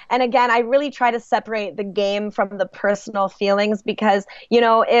 and again, I really try to separate the game from the personal feelings because,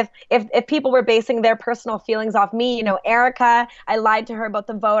 if people were basing their personal feelings off me, Erica, I lied to her about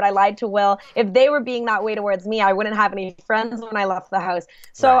the vote. I lied to Will. If they were being that way towards me, I wouldn't have any friends when I left the house.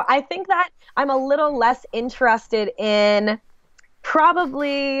 So I think that I'm a little less interested in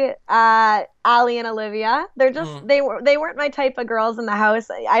probably Ali and Olivia. They're just they weren't my type of girls in the house.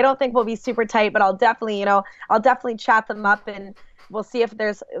 I don't think we'll be super tight, but I'll definitely chat them up and we'll see if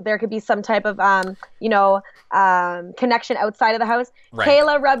there could be some type of connection outside of the house. Right.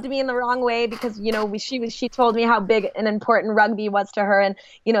 Kayla rubbed me in the wrong way because she told me how big and important rugby was to her, and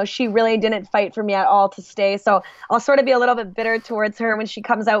she really didn't fight for me at all to stay. So I'll sort of be a little bit bitter towards her when she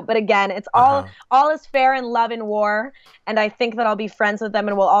comes out. But again, it's all is fair in love and war, and I think that I'll be friends with them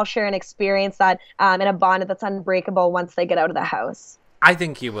and we'll all share an experience that in a bond that's unbreakable once they get out of the house. I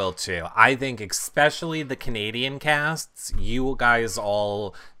think you will too. I think especially the Canadian casts, you guys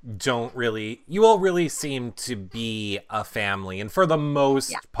all really seem to be a family. And for the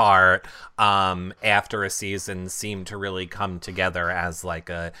most part, after a season, seem to really come together as like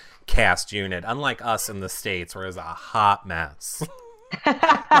a cast unit. Unlike us in the States, where it's a hot mess.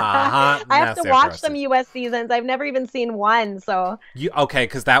 I have to watch some U.S. seasons. I've never even seen one. So okay,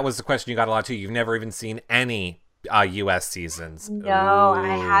 because that was the question you got a lot too. You've never even seen any U.S. seasons. No,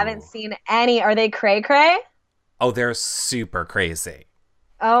 I haven't seen any. Are they cray-cray? Oh, they're super crazy.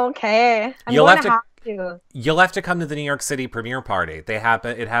 Okay. You'll have to come to the New York City premiere party. It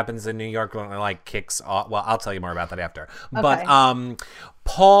happens in New York when it like kicks off. Well, I'll tell you more about that after. Okay. But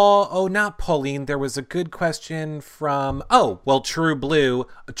not Pauline. There was a good question from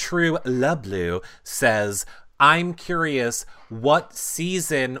True La Blue says, I'm curious, what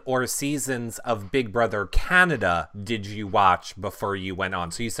season or seasons of Big Brother Canada did you watch before you went on?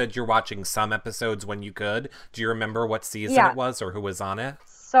 So you said you're watching some episodes when you could. Do you remember what season it was or who was on it?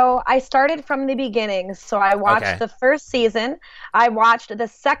 So I started from the beginning. So I watched the first season. I watched the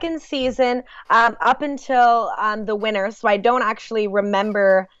second season up until the winner. So I don't actually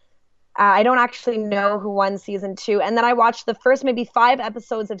remember. I don't actually know who won season 2. And then I watched the first maybe 5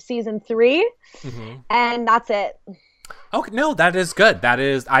 episodes of season 3. And that's it. Okay, no, that is good. That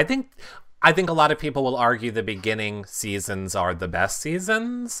is, I think a lot of people will argue the beginning seasons are the best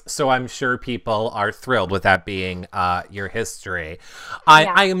seasons. So I'm sure people are thrilled with that being your history.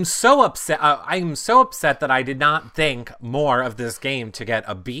 I am so upset. I am so upset that I did not think more of this game to get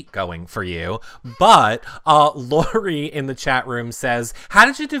a beat going for you. But Lori in the chat room says, how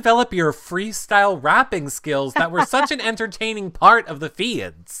did you develop your freestyle rapping skills that were such an entertaining part of the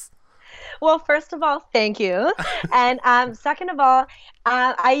feeds? Well, first of all, thank you. And second of all,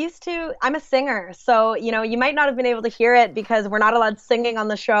 I'm a singer. So, you might not have been able to hear it because we're not allowed singing on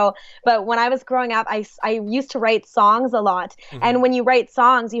the show. But when I was growing up, I used to write songs a lot. And when you write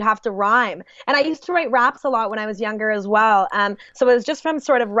songs, you have to rhyme. And I used to write raps a lot when I was younger as well. So it was just from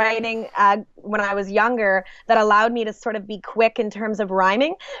sort of writing when I was younger that allowed me to sort of be quick in terms of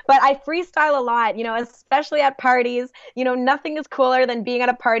rhyming. But I freestyle a lot, especially at parties. Nothing is cooler than being at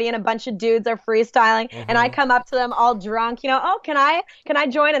a party and a bunch of dudes are freestyling. And I come up to them all drunk, oh, can I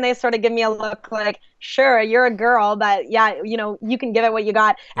join? And they sort of give me a look like, sure, you're a girl, but yeah, you can give it what you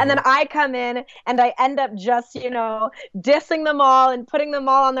got. And then I come in and I end up just, dissing them all and putting them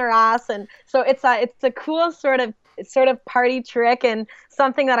all on their ass. And so it's a cool sort of party trick and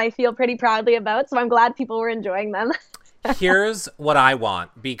something that I feel pretty proudly about. So I'm glad people were enjoying them. Here's what I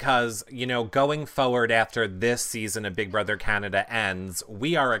want, because, going forward after this season of Big Brother Canada ends,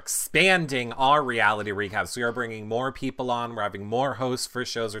 we are expanding our reality recaps. We are bringing more people on. We're having more hosts for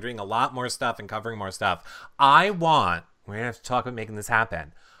shows. We're doing a lot more stuff and covering more stuff. We're going to have to talk about making this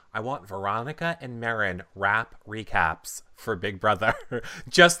happen. I want Veronica and Marin rap recaps for Big Brother.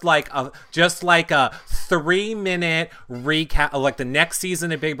 just like a 3-minute recap, like the next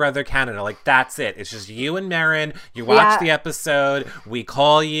season of Big Brother Canada. Like, that's it. It's just you and Marin. You watch the episode. We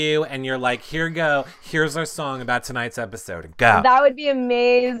call you, and you're like, here you go. Here's our song about tonight's episode. Go. That would be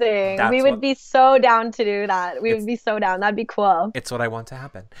amazing. We would be so down to do that. We would be so down. That'd be cool. It's what I want to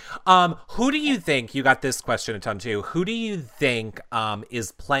happen. Who do you think, you got this question a ton too, who do you think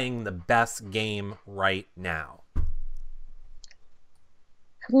is playing the best game right now?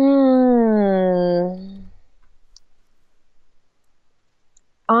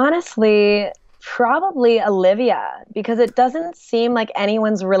 Honestly, probably Olivia, because it doesn't seem like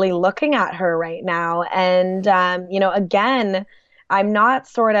anyone's really looking at her right now. And, again, I'm not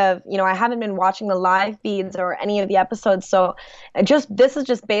I haven't been watching the live feeds or any of the episodes. So this is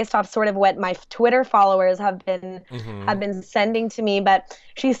just based off sort of what my Twitter followers have been sending to me. But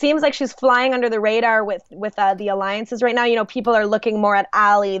she seems like she's flying under the radar with the alliances right now. People are looking more at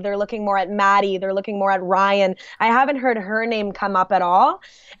Allie. They're looking more at Maddie. They're looking more at Ryan. I haven't heard her name come up at all.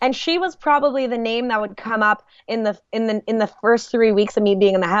 And she was probably the name that would come up in the first 3 weeks of me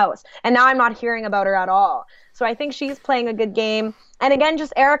being in the house. And now I'm not hearing about her at all. So I think she's playing a good game. And again,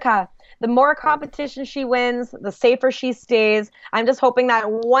 just Erica. The more competition she wins, the safer she stays. I'm just hoping that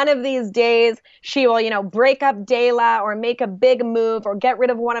one of these days she will, break up Dela or make a big move or get rid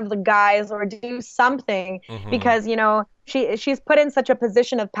of one of the guys or do something because, she's put in such a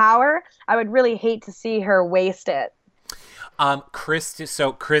position of power. I would really hate to see her waste it.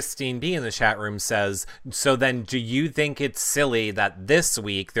 Christine B in the chat room says, so then do you think it's silly that this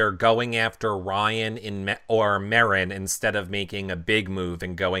week they're going after Ryan or Marin instead of making a big move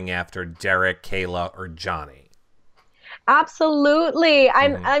and going after Derek, Kayla, or Johnny? Absolutely.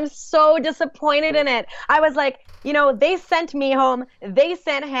 I'm so disappointed in it. I was like, they sent me home. They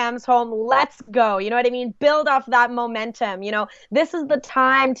sent Hams home. Let's go. You know what I mean? Build off that momentum. This is the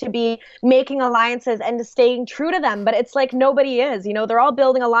time to be making alliances and to staying true to them. But it's like nobody is. They're all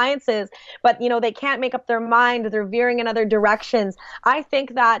building alliances, but, they can't make up their mind. They're veering in other directions. I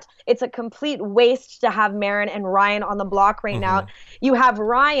think that it's a complete waste to have Marin and Ryan on the block right now. You have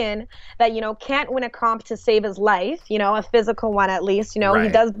Ryan that, can't win a comp to save his life, a physical one at least. Right. He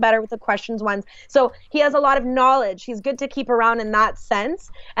does better with the questions ones. So he has a lot of knowledge. He's good to keep around in that sense.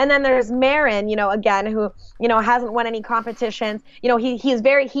 And then there's Marin, again, who, hasn't won any competitions.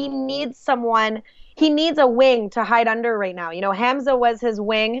 He needs someone. He needs a wing to hide under right now. Hamza was his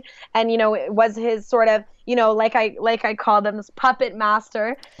wing and, it was his sort of, like I call them, this puppet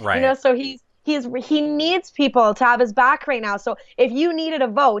master. Right. So he needs people to have his back right now. So if you needed a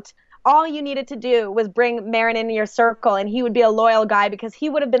vote, all you needed to do was bring Marin into your circle and he would be a loyal guy because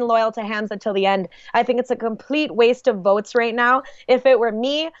he would have been loyal to Hamza till the end. I think it's a complete waste of votes right now. If it were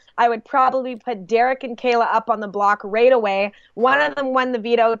me, I would probably put Derek and Kayla up on the block right away. One of them won the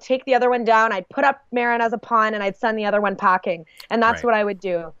veto, take the other one down. I'd put up Marin as a pawn and I'd send the other one packing. And that's what I would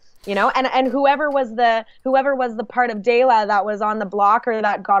do. And whoever was the part of Dela that was on the block or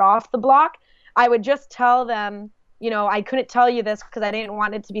that got off the block, I would just tell them, I couldn't tell you this because I didn't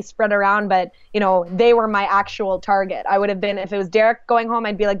want it to be spread around, but, they were my actual target. I would have been, if it was Derek going home,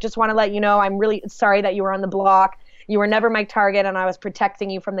 I'd be like, just want to let you know, I'm really sorry that you were on the block. You were never my target and I was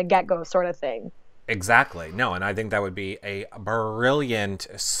protecting you from the get-go sort of thing. Exactly. No, and I think that would be a brilliant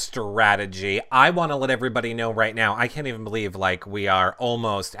strategy. I want to let everybody know right now, I can't even believe we are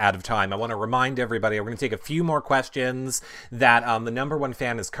almost out of time. I want to remind everybody, we're going to take a few more questions that the number one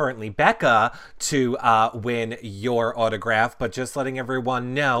fan is currently Becca to win your autograph, but just letting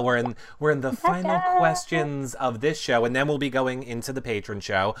everyone know we're in the final questions of this show, and then we'll be going into the patron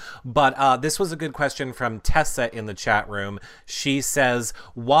show. But this was a good question from Tessa in the chat room. She says,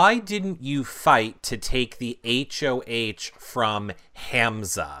 why didn't you fight to take the HOH from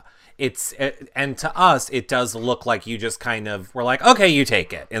Hamza? And to us, it does look like you just kind of were like, okay, you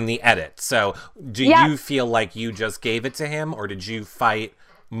take it in the edit. So do you feel like you just gave it to him or did you fight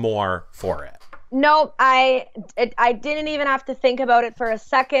more for it? No, I didn't even have to think about it for a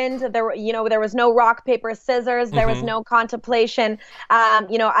second. There was no rock, paper, scissors. There was Mm-hmm. no contemplation.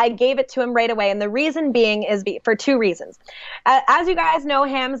 I gave it to him right away. And the reason being is for two reasons. As you guys know,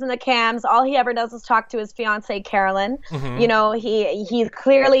 Hams and the Cams, all he ever does is talk to his fiancee, Carolyn. Mm-hmm. He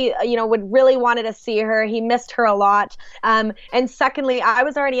clearly, would really wanted to see her. He missed her a lot. And secondly, I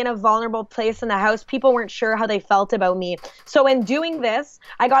was already in a vulnerable place in the house. People weren't sure how they felt about me. So in doing this,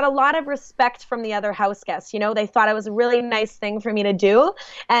 I got a lot of respect from the other house guests. They thought it was a really nice thing for me to do.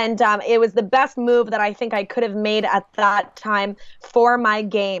 And it was the best move that I think I could have made at that time for my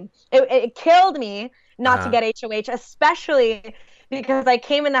game. It killed me not to get HOH, especially because I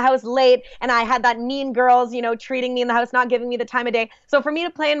came in the house late and I had that mean girls, treating me in the house, not giving me the time of day. So for me to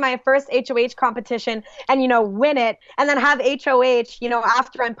play in my first HOH competition and, win it and then have HOH,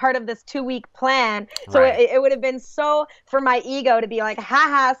 after I'm part of this 2-week plan. So Right. it would have been so for my ego to be like,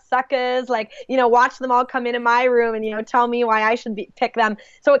 haha, suckers, like, watch them all come into my room and, tell me why I should pick them.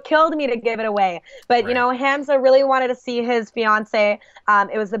 So it killed me to give it away. But, Right. Hamza really wanted to see his fiance.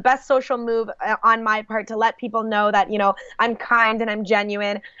 It was the best social move on my part to let people know that, I'm kind and I'm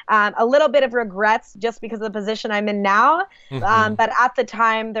genuine. A little bit of regrets just because of the position I'm in now. Mm-hmm. But at the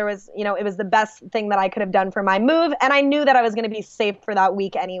time there was, it was the best thing that I could have done for my move. And I knew that I was going to be safe for that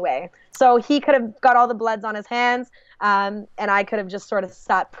week anyway. So he could have got all the bloods on his hands. And I could have just sort of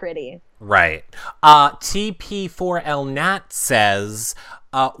sat pretty. Right. TP4L Nat says,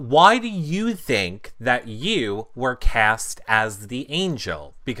 why do you think that you were cast as the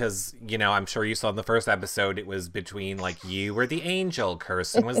angel? Because, I'm sure you saw in the first episode, it was between, like, you were the angel,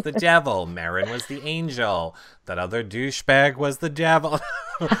 Kirsten was the devil, Marin was the angel, that other douchebag was the devil.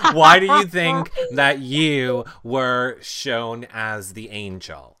 Why do you think that you were shown as the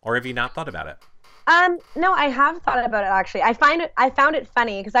angel? Or have you not thought about it? No, I have thought about it actually. I found it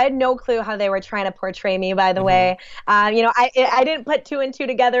funny because I had no clue how they were trying to portray me, by the way. I didn't put two and two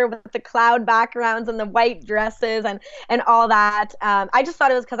together with the cloud backgrounds and the white dresses and all that. I just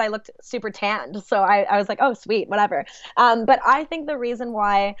thought it was because I looked super tanned. So I was like, oh, sweet, whatever. But I think the reason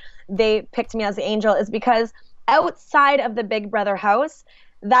why they picked me as the angel is because outside of the Big Brother house,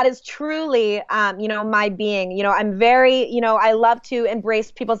 that is truly, my being. I'm very, I love to embrace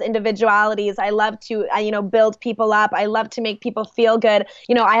people's individualities. I love to, build people up. I love to make people feel good.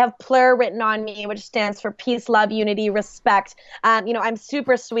 I have PLUR written on me, which stands for peace, love, unity, respect. I'm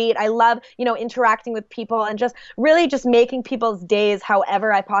super sweet. I love, interacting with people and just really just making people's days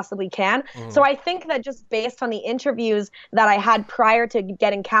however I possibly can. So I think that just based on the interviews that I had prior to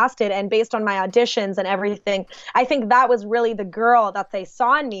getting casted and based on my auditions and everything, I think that was really the girl that they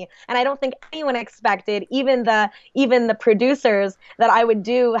saw in me. And I don't think anyone expected, even the producers, that I would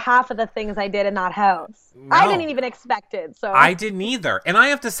do half of the things I did in that house. No. I didn't even expect it. So I didn't either. And I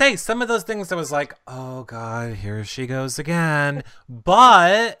have to say, some of those things I was like, oh God, here she goes again.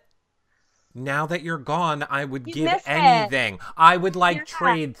 But now that you're gone, I would give anything. I would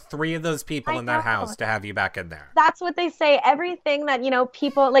trade 3 of those people in that house to have you back in there. That's what they say. Everything that,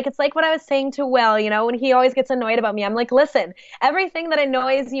 people, like, it's like what I was saying to Will, when he always gets annoyed about me. I'm like, listen, everything that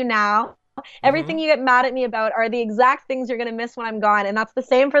annoys you now, everything you get mad at me about are the exact things you're going to miss when I'm gone. And that's the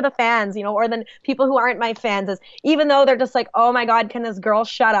same for the fans, or the people who aren't my fans. Is even though they're just like, oh my God, can this girl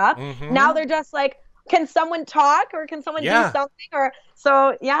shut up? Now they're just like, can someone talk or can someone do something? Or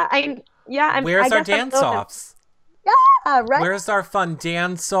so, Where's our dance-offs? Yeah, right. Where's our fun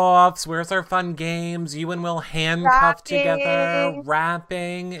dance-offs? Where's our fun games? You and Will handcuffed together,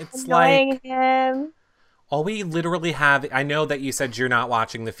 rapping. It's annoying like him. all we literally have. I know that you said you're not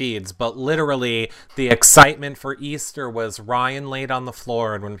watching the feeds, but literally the excitement for Easter was Ryan laid on the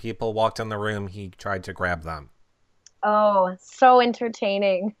floor, and when people walked in the room, he tried to grab them. Oh, so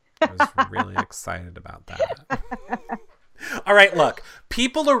entertaining. I was really excited about that. All right, look,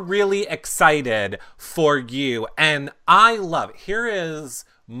 people are really excited for you, and I love it. Here is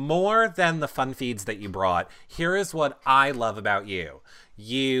more than the fun feeds that you brought. Here is what I love about you.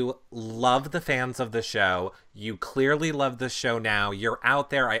 You love the fans of the show. You clearly love the show now. You're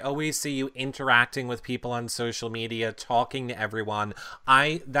out there. I always see you interacting with people on social media, talking to everyone.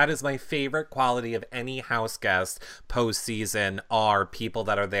 That is my favorite quality of any house guest postseason, are people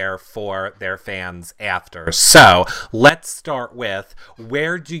that are there for their fans after. So let's start with,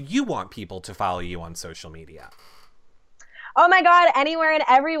 where do you want people to follow you on social media? Oh my God, anywhere and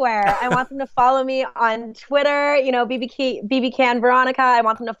everywhere. I want them to follow me on Twitter, BB Can Veronica. I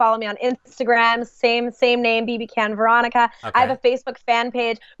want them to follow me on Instagram, same name, BB Can Veronica. Okay. I have a Facebook fan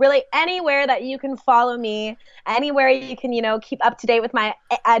page. Really, anywhere that you can follow me, anywhere you can, keep up to date with my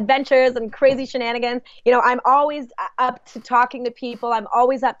adventures and crazy shenanigans. I'm always up to talking to people. I'm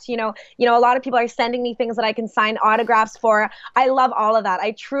always up to, a lot of people are sending me things that I can sign autographs for. I love all of that.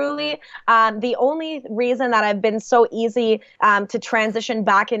 I truly, the only reason that I've been so easy to transition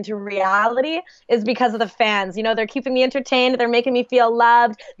back into reality is because of the fans. They're keeping me entertained. They're making me feel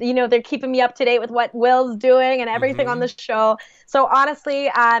loved. They're keeping me up to date with what Will's doing and everything on the show. So honestly,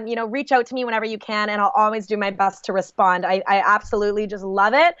 reach out to me whenever you can, and I'll always do my best to respond. I absolutely just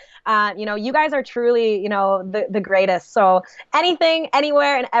love it. You guys are truly, the greatest. So anything,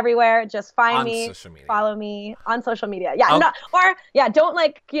 anywhere, and everywhere, just find me, follow me on social media. Yeah, don't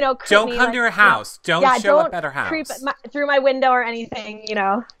don't come to your house. Don't show up at her house. Creep through my window or anything.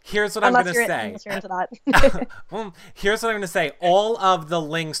 Here's what I'm going to say. Unless you're into that. Here's what I'm going to say. All of the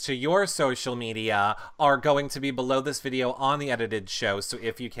links to your social media are going to be below this video on the edited show. So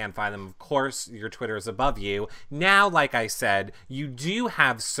if you can't find them, of course, your Twitter is above you. Now, like I said, you do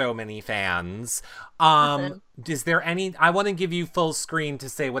have so many fans. Is there any, I want to give you full screen to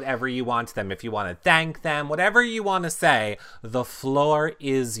say whatever you want to them. If you want to thank them, whatever you want to say, the floor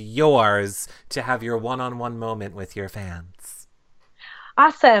is yours to have your one-on-one moment with your fans.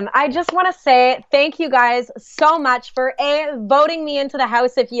 Awesome. I just want to say thank you guys so much for voting me into the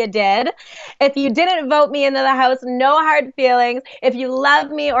house if you did. If you didn't vote me into the house, no hard feelings. If you love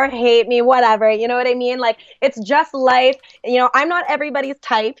me or hate me, whatever, you know what I mean? Like, it's just life. I'm not everybody's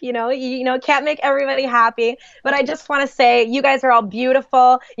type, can't make everybody happy. But I just want to say you guys are all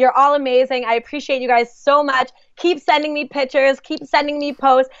beautiful. You're all amazing. I appreciate you guys so much. Keep sending me pictures. Keep sending me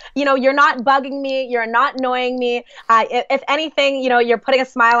posts. You're not bugging me. You're not annoying me. If anything, you're putting a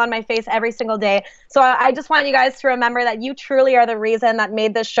smile on my face every single day. So I just want you guys to remember that you truly are the reason that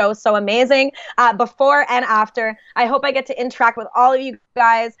made this show so amazing, before and after. I hope I get to interact with all of you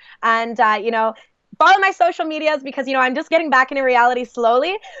guys and, follow my social medias because, I'm just getting back into reality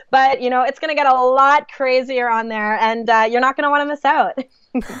slowly, but, it's going to get a lot crazier on there and you're not going to want to miss out.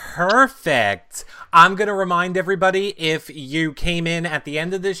 Perfect. I'm going to remind everybody, if you came in at the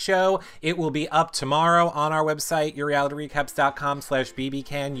end of this show, it will be up tomorrow on our website,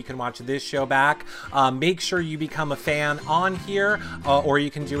 yourrealityrecaps.com/bbcan. You can watch this show back. Make sure you become a fan on here, or you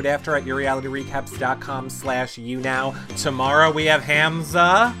can do it after at yourrealityrecaps.com/younow. Tomorrow we have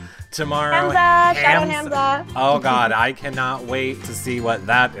Hamza. Shout out Hamza. Oh God, I cannot wait to see what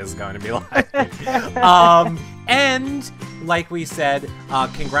that is going to be like. And like we said,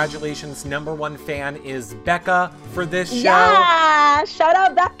 congratulations, #1 fan is Becca for this show. Yeah, shout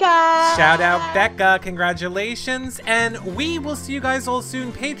out Becca. Shout out Becca, congratulations. And we will see you guys all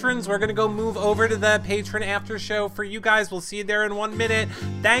soon. Patrons, we're gonna go move over to the patron after show for you guys. We'll see you there in 1 minute.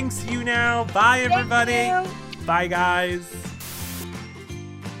 Thanks, you now. Bye everybody. Thank you. Bye guys.